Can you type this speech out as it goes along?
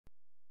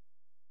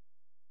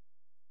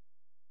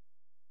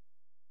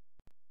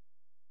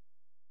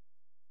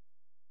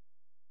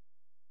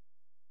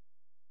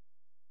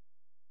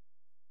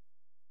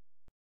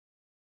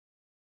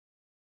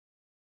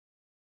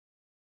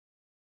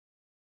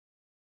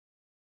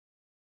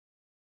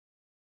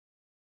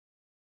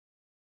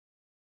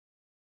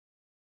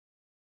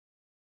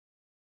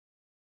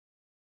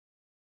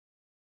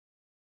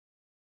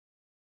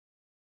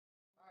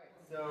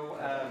So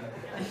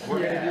we're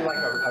going to do like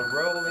a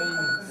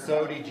rolling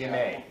SODE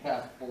JIME.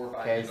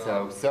 Okay,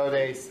 so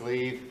SODE,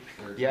 sleeve.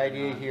 The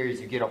idea here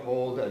is you get a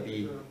hold of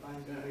the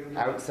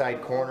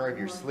outside corner of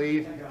your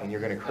sleeve and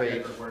you're going to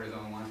create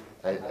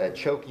a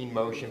choking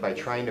motion by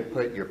trying to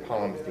put your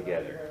palms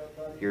together.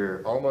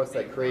 You're almost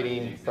like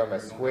creating from a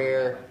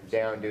square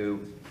down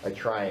to a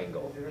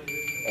triangle.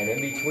 And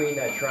in between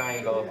that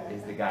triangle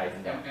is the guy's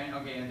neck.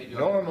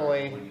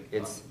 Normally,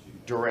 it's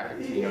direct.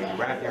 You know,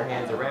 you wrap your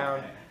hands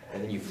around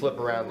and then you flip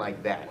around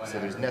like that. So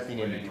there's nothing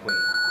in between.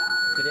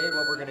 Today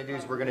what we're going to do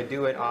is we're going to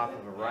do it off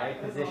of a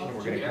ride position.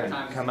 We're going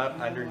to come up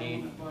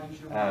underneath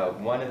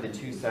one of the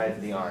two sides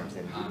of the arms.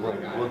 And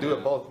we'll do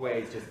it both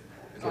ways, just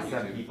because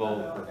some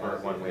people prefer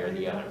it one way or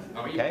the other.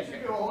 Okay?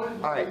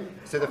 Alright,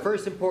 so the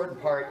first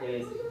important part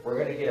is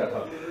we're going to get a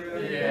hook.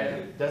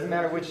 Okay? Doesn't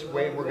matter which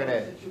way we're going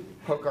to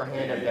hook our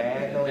hand up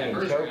diagonally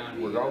and choke,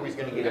 we're always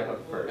going to get a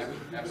hook first.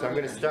 So I'm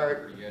going to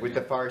start with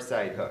the far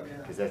side hook,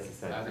 because that's the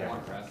side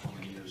down.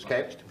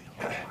 Okay?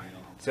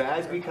 So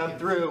as we come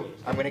through,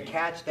 I'm going to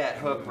catch that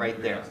hook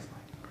right there.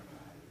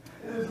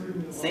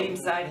 Same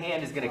side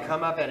hand is going to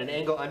come up at an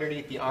angle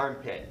underneath the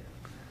armpit.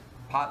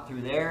 Pop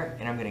through there,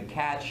 and I'm going to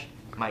catch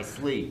my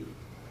sleeve.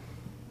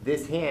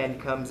 This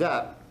hand comes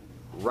up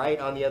right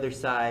on the other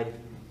side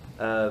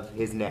of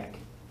his neck.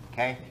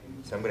 Okay?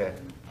 So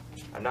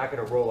I'm not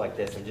going to roll like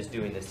this. I'm just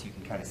doing this so you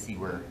can kind of see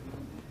where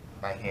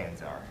my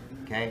hands are.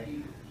 Okay?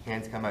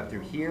 Hands come up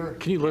through here.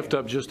 Can you lift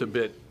up just a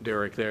bit,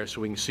 Derrick, there so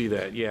we can see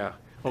that? Yeah.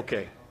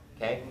 Okay.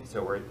 Okay,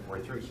 so we're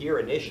through here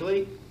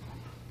initially.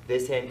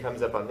 This hand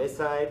comes up on this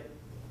side.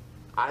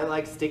 I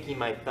like sticking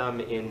my thumb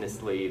in the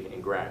sleeve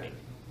and grabbing.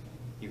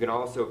 You can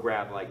also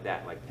grab like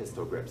that, like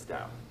pistol grip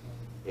style.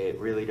 It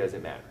really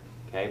doesn't matter.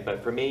 Okay,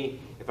 but for me,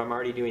 if I'm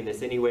already doing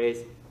this anyways,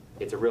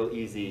 it's a real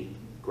easy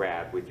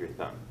grab with your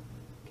thumb.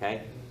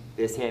 Okay,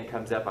 this hand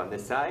comes up on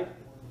this side.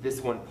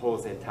 This one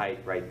pulls in tight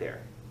right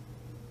there.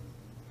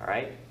 All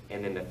right,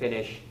 and then the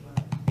finish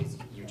is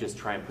you just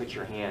try and put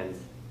your hands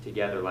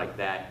together like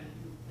that.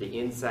 The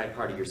inside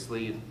part of your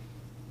sleeve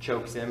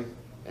chokes him,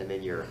 and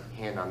then your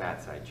hand on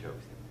that side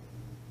chokes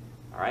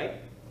him. All right?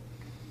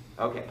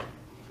 Okay.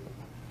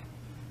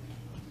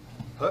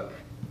 Hook,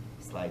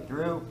 slide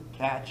through,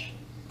 catch,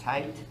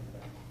 tight.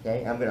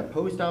 Okay, I'm going to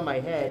post on my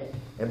head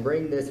and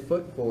bring this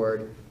foot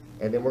forward,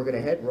 and then we're going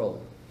to head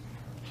roll.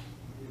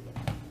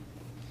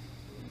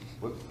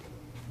 Whoops.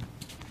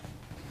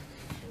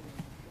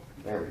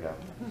 There we go.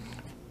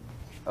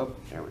 Oh,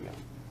 there we go.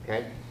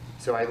 Okay?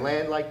 So I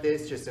land like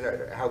this, just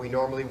how we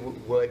normally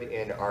would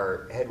in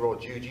our head roll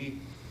juji.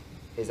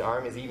 His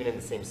arm is even in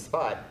the same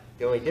spot.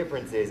 The only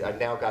difference is I've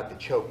now got the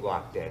choke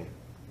locked in,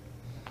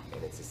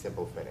 and it's a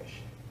simple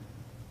finish.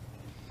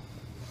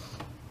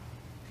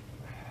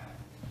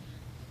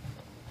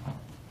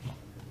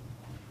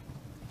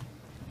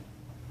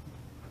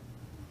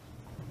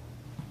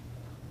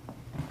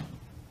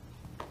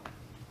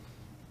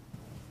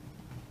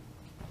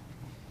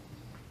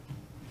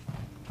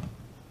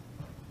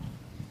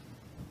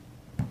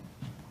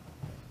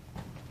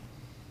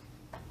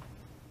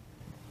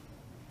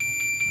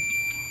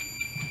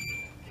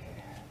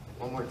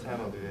 One more time,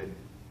 I'll do it.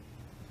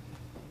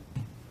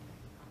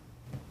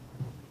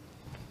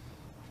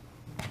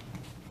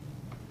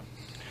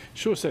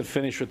 Show us that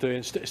finish right there.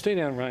 And stay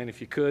down, Ryan,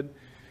 if you could.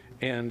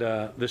 And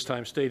this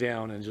time, stay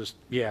down and just,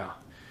 yeah.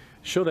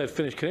 Show that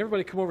finish. Can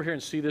everybody come over here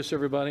and see this,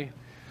 everybody?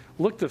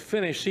 Look the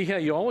finish. See how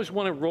you always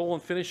want to roll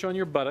and finish on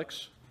your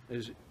buttocks,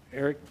 as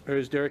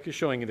Derrick is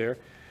showing you there.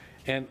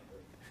 And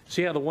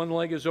see how the one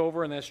leg is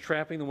over and that's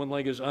trapping, the one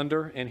leg is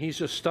under, and he's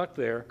just stuck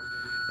there.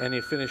 And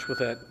you finish with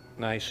that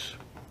nice.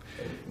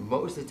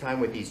 Most of the time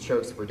with these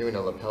chokes, if we're doing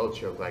a lapel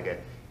choke like a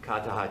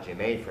kataha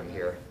jime from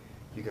here,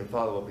 you can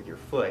follow up with your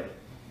foot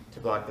to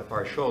block the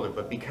far shoulder.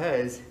 But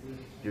because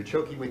you're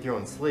choking with your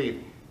own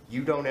sleeve,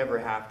 you don't ever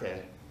have to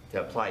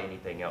apply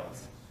anything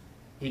else.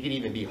 He could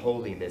even be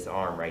holding this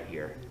arm right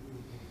here,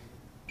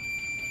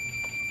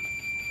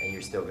 and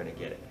you're still going to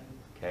get it.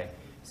 Okay?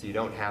 So you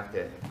don't have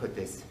to put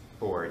this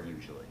forward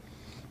usually.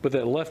 But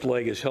that left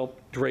leg is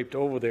helped draped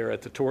over there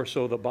at the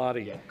torso of the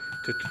body, yeah,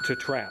 to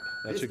trap.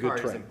 That's a good trap.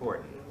 This part is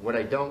important. What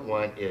I don't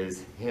want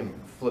is him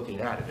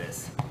flipping out of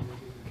this,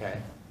 okay?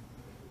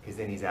 Because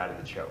then he's out of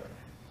the choke.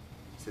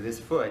 So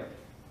this foot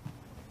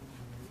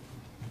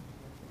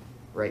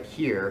right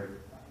here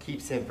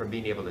keeps him from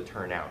being able to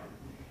turn out.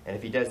 And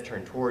if he does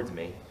turn towards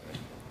me,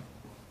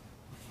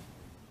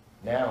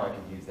 now I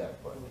can use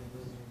that foot.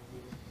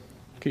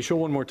 Can you show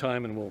one more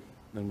time and we'll.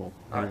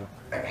 All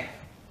right.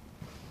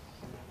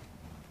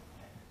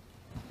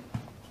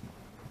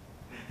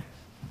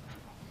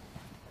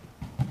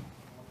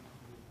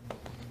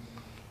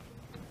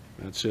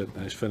 That's it.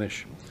 Nice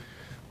finish.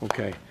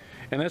 Okay.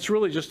 And that's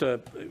really just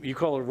you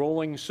call it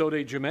rolling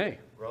SODE JIME.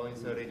 Rolling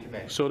SODE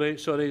JIME.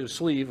 SODE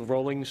sleeve,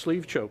 rolling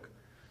sleeve choke.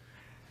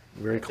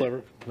 Very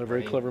clever,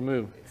 very clever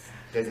move.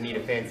 It doesn't need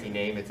a fancy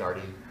name. It's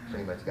already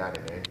pretty much got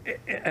a name.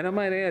 And I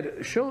might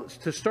add,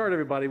 to start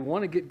everybody, we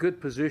want to get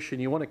good position.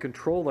 You want to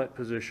control that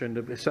position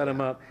to set them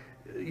up.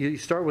 you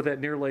start with that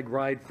near leg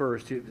ride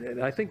first.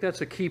 And I think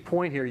that's a key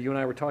point here you and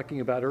I were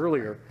talking about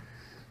earlier,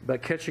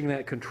 about catching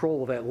that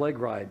control of that leg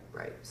ride.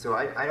 Right, so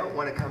I don't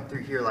want to come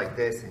through here like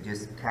this and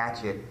just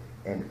catch it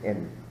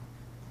and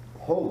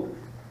hold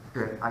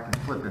that I can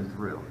flip him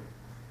through.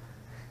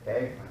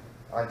 Okay,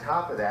 on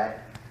top of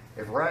that,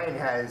 if Ryan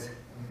has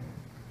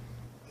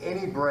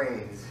any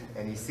brains,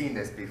 and he's seen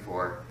this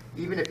before,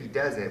 even if he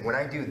doesn't, when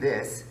I do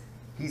this,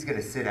 he's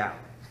gonna sit out,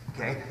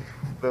 okay?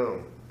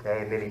 Boom,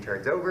 okay, and then he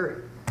turns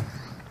over,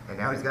 and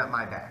now he's got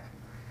my back.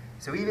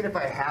 So even if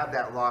I have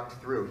that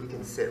locked through, he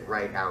can sit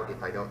right out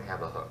if I don't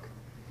have a hook.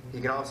 He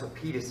can also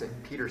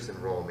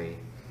Peterson roll me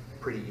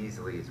pretty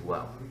easily as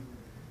well.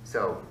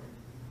 So,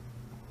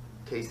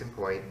 case in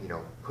point, you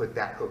know, put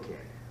that hook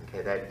in,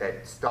 okay?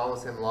 That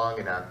stalls him long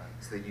enough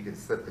so that you can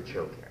slip the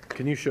choke in.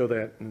 Can you show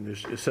that and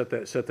just set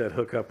that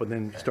hook up and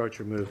then start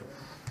your move?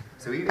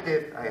 So even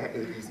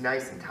if he's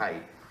nice and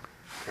tight,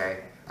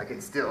 okay, I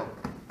can still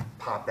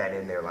pop that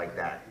in there like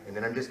that. And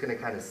then I'm just gonna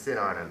kind of sit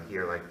on him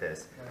here like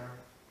this.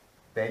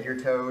 Bend your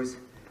toes,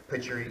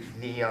 put your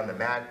knee on the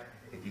mat.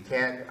 If you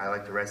can, I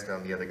like to rest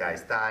on the other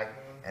guy's thigh.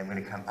 And I'm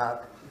gonna come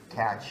up,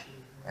 catch,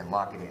 and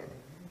lock it in.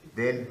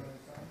 Then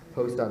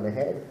post on the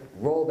head,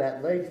 roll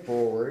that leg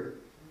forward,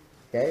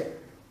 okay?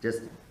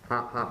 Just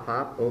pop, pop,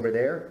 pop over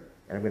there.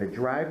 And I'm gonna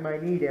drive my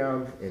knee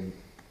down and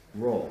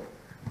roll.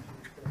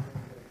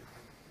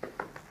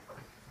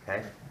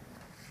 Okay?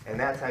 And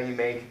that's how you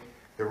make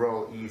the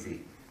roll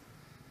easy.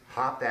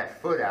 Hop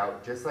that foot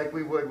out just like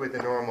we would with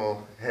a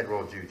normal head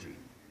roll juji.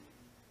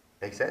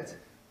 Make sense?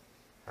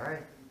 All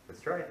right,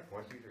 let's try it.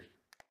 1, 2, 3.